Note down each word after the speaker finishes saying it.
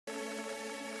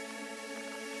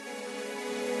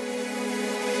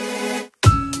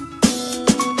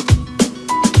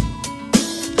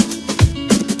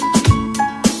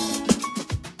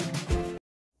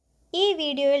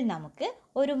നമുക്ക്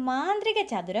ഒരു മാന്ത്രിക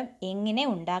ചതുരം എങ്ങനെ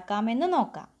ഉണ്ടാക്കാമെന്ന്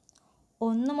നോക്കാം.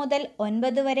 1 മുതൽ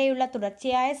 9 വരെയുള്ള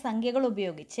തുടർച്ചയായ സംഖ്യകൾ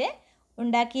ഉപയോഗിച്ച്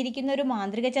ഉണ്ടാക്കിയിരിക്കുന്ന ഒരു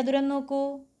മാന്ത്രിക ചതുരം നോക്കൂ.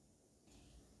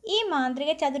 ഈ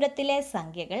മാന്ത്രിക ചതുരത്തിലെ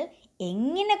സംഖ്യകൾ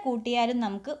എങ്ങനെ കൂട്ടിയാലും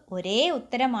നമുക്ക് ഒരേ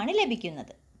ഉത്തരമാണ്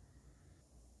ലഭിക്കുന്നത്.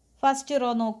 ഫസ്റ്റ്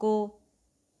റോ നോക്കൂ.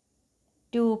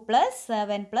 2 +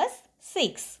 7 +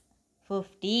 6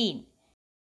 15.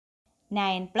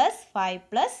 9 + 5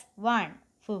 + 1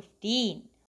 15.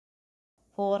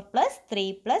 4 + 3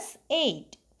 +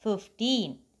 8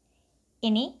 15.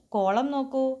 ഇനി കോളം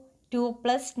നോക്കൂ. 2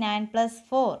 + 9 +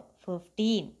 4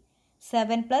 15.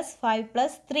 7 + 5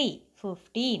 + 3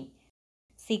 15.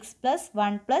 6 +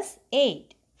 1 +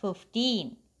 8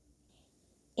 15.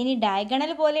 ഇനി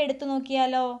ഡയഗണൽ പോലെ എടുത്തു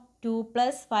നോക്കിയാലോ. 2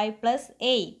 + 5 +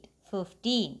 8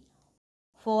 15.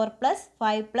 4 +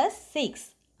 5 + 6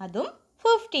 അതും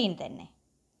 15 തന്നെ.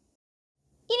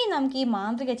 ഇനി നമുക്ക് ഈ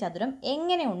മാന്ത്രിക ചതുരം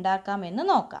എങ്ങനെ ഉണ്ടാക്കാമെന്ന്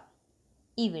നോക്കാം.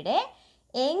 ഇവിടെ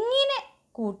എങ്ങനെ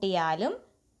കൂട്ടിയാലും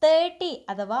 30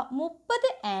 അഥവാ 30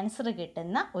 ആൻസർ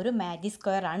കിട്ടുന്ന ഒരു മാജിക്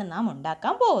സ്ക്വയർ ആണ് നാം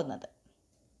ഉണ്ടാക്കാൻ പോകുന്നത്.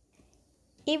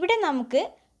 ഇവിടെ നമുക്ക്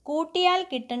കൂട്ടിയാൽ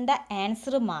കിട്ടേണ്ട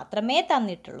ആൻസർ മാത്രമേ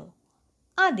തന്നിട്ടുള്ളൂ.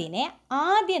 അതിനെ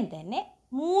ആദ്യം തന്നെ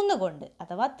 3 കൊണ്ട്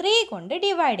അഥവാ 3 കൊണ്ട്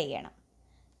ഡിവൈഡ് ചെയ്യണം.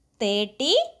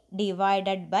 30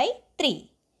 / 3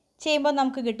 ചെയ്യുമ്പോൾ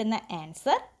നമുക്ക് കിട്ടുന്ന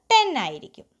ആൻസർ 10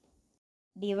 ആയിരിക്കും.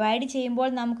 ഡിവൈഡ് ചെയ്യുമ്പോൾ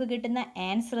നമുക്ക് കിട്ടുന്ന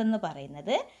ആൻസർ എന്ന്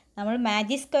പറയുന്നത് നമ്മൾ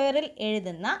മാജിക് സ്ക്വയറിൽ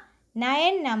എഴുതുന്ന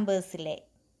 9 നമ്പേഴ്സിലെ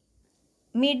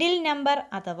മിഡിൽ നമ്പർ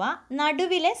അഥവാ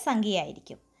നടുവിലെ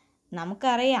സംഖ്യയായിരിക്കും.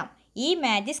 നമുക്കറിയാം ഈ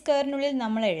മാജിക് സ്ക്വയറിനുള്ളിൽ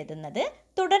നമ്മൾ എഴുതുന്നത്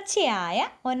തുടർച്ചയായ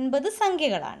 9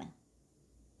 സംഖ്യകളാണ്.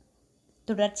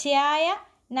 തുടർച്ചയായ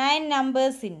 9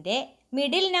 നമ്പേഴ്സിൻ്റെ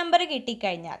മിഡിൽ നമ്പർ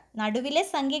കിട്ടിക്കഴിഞ്ഞാൽ, നടുവിലെ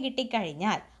സംഖ്യ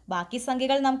കിട്ടിക്കഴിഞ്ഞാൽ ബാക്കി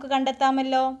സംഖ്യകൾ നമുക്ക്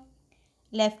കണ്ടെത്താമല്ലോ.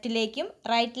 ലെഫ്റ്റിലേക്കും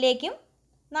റൈറ്റിലേക്കും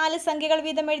 4 സംഖ്യകൾ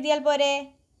വീതം എഴുതിയാൽ പോരെ.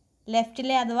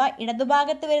 ലെഫ്റ്റിലെ അഥവാ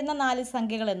ഇടതുഭാഗത്ത് വരുന്ന 4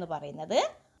 സംഖ്യകൾ എന്ന് പറയുന്നത്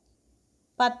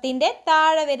 10ൻ്റെ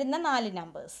താഴെ വരുന്ന 4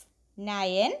 നമ്പേഴ്സ്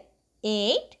 9,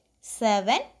 8,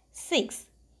 7, 6.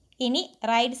 ഇനി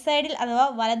റൈറ്റ് സൈഡിൽ അഥവാ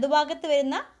വലതുഭാഗത്ത്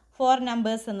വരുന്ന 4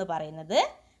 നമ്പേഴ്സ് എന്ന് പറയുന്നത്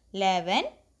 11,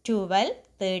 12,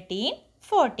 13,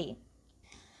 14.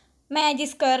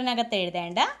 മാജിക് സ്ക്വയറിനകത്ത്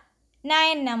എഴുതേണ്ട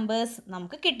 9 നമ്പേഴ്സ്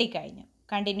നമുക്ക് കിട്ടിക്കഴിഞ്ഞു.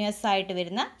 കണ്ടിന്യൂസ് ആയിട്ട്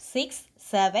വരുന്ന 6,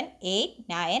 7, 8,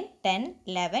 9, 10,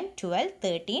 11, 12,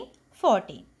 13,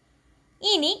 14.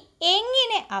 ഇനി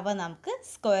എങ്ങനെ അവ നമുക്ക്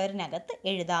സ്ക്വയറിനകത്ത്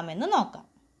എഴുതാമെന്ന് നോക്കാം.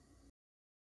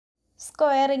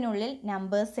 സ്ക്വയറിനുള്ളിൽ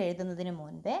നമ്പേഴ്സ് എഴുതുന്നതിന്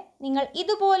മുൻപേ നിങ്ങൾ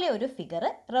ഇതുപോലെ ഒരു ഫിഗർ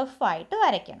റഫായിട്ട്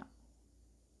വരയ്ക്കണം.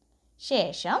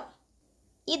 ശേഷം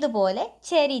ഇതുപോലെ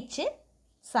ചരിച്ച്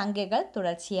സംഖ്യകൾ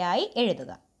തുടർച്ചയായി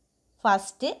എഴുതുക.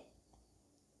 ഫസ്റ്റ്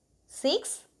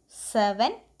 6,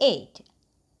 7, 8.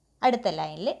 അടുത്ത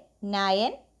ലൈനിൽ 9,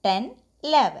 10,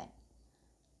 11.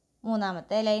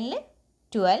 മൂന്നാമത്തെ ലൈനിൽ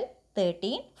 12,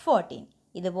 13, 14.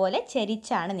 ഇതുപോലെ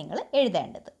ചരിച്ചാണ് നിങ്ങൾ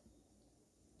എഴുതേണ്ടത്.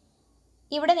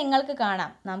 ഇവിടെ നിങ്ങൾക്ക്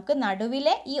കാണാം നമുക്ക്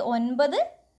നടുവിലെ ഈ 9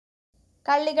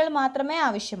 കള്ളികൾ മാത്രമേ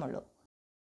ആവശ്യമുള്ളൂ.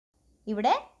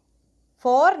 ഇവിടെ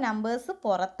 4 നമ്പേഴ്സ്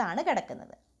പുറത്താണ്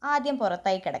കിടക്കുന്നത്. ആദ്യം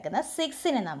പുറത്തായി കിടക്കുന്ന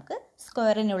 6നെ നമുക്ക്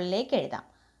സ്ക്വയറിനുള്ളിലേക്ക് എഴുതാം.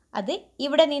 അത്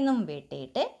ഇവിടെ നിന്നും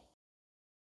വെട്ടിയിട്ട്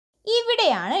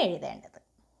ഇവിടെയാണ് എഴുതേണ്ടത്.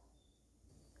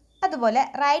 അതുപോലെ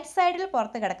റൈറ്റ് സൈഡിൽ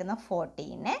പുറത്ത് കിടക്കുന്ന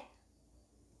 14നെ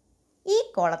ഈ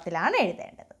കോളത്തിലാണ്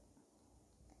എഴുതേണ്ടത്.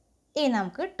 ഇനി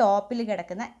നമുക്ക് ടോപ്പിൽ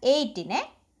കിടക്കുന്ന 8നെ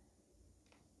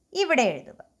ഇവിടെ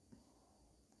എഴുതുക.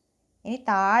 ഇനി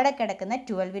താഴെ കിടക്കുന്ന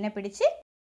 12നെ പിടിച്ച്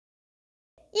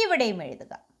ഇവിടെയും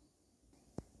എഴുതുക.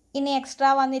 ഇനി എക്സ്ട്രാ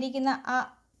വന്നിരിക്കുന്ന ആ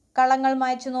കളങ്ങൾ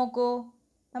മായ്ച്ചു നോക്കൂ.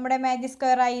 നമ്മുടെ മാജിക്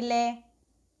സ്ക്വയർ ആയില്ലേ.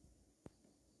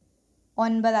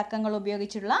 9 അക്കങ്ങൾ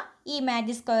ഉപയോഗിച്ചുള്ള ഈ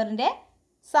മാജിക് സ്ക്വയറിൻ്റെ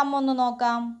സം ഒന്ന്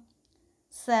നോക്കാം.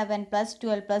 7 +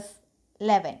 12 +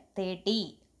 11 30.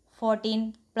 14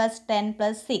 + 10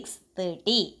 + 6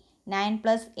 30. 9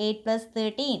 + 8 +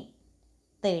 13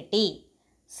 30.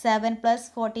 7 +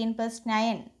 14 +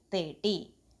 9 30.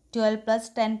 12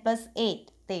 + 10 + 8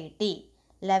 30.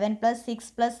 11 +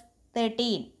 6 +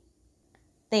 13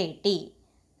 30.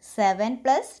 7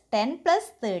 + 10 +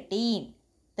 13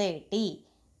 30.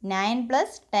 9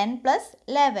 + 10 +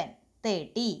 11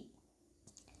 30.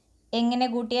 എങ്ങനെ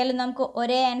കൂട്ടിയാലും നമുക്ക്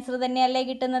ഒരേ ആൻസർ തന്നെയല്ലേ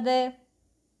കിട്ടുന്നത്.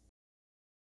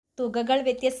 തുകകൾ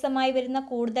വ്യത്യസ്തമായി വരുന്ന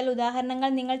കൂടുതൽ ഉദാഹരണങ്ങൾ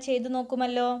നിങ്ങൾ ചെയ്തു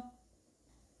നോക്കുമല്ലോ.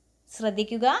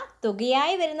 ശ്രദ്ധിക്കുക,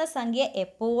 തുകയായി വരുന്ന സംഖ്യ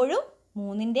എപ്പോഴും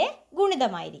 3ൻ്റെ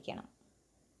ഗുണിതമായിരിക്കണം.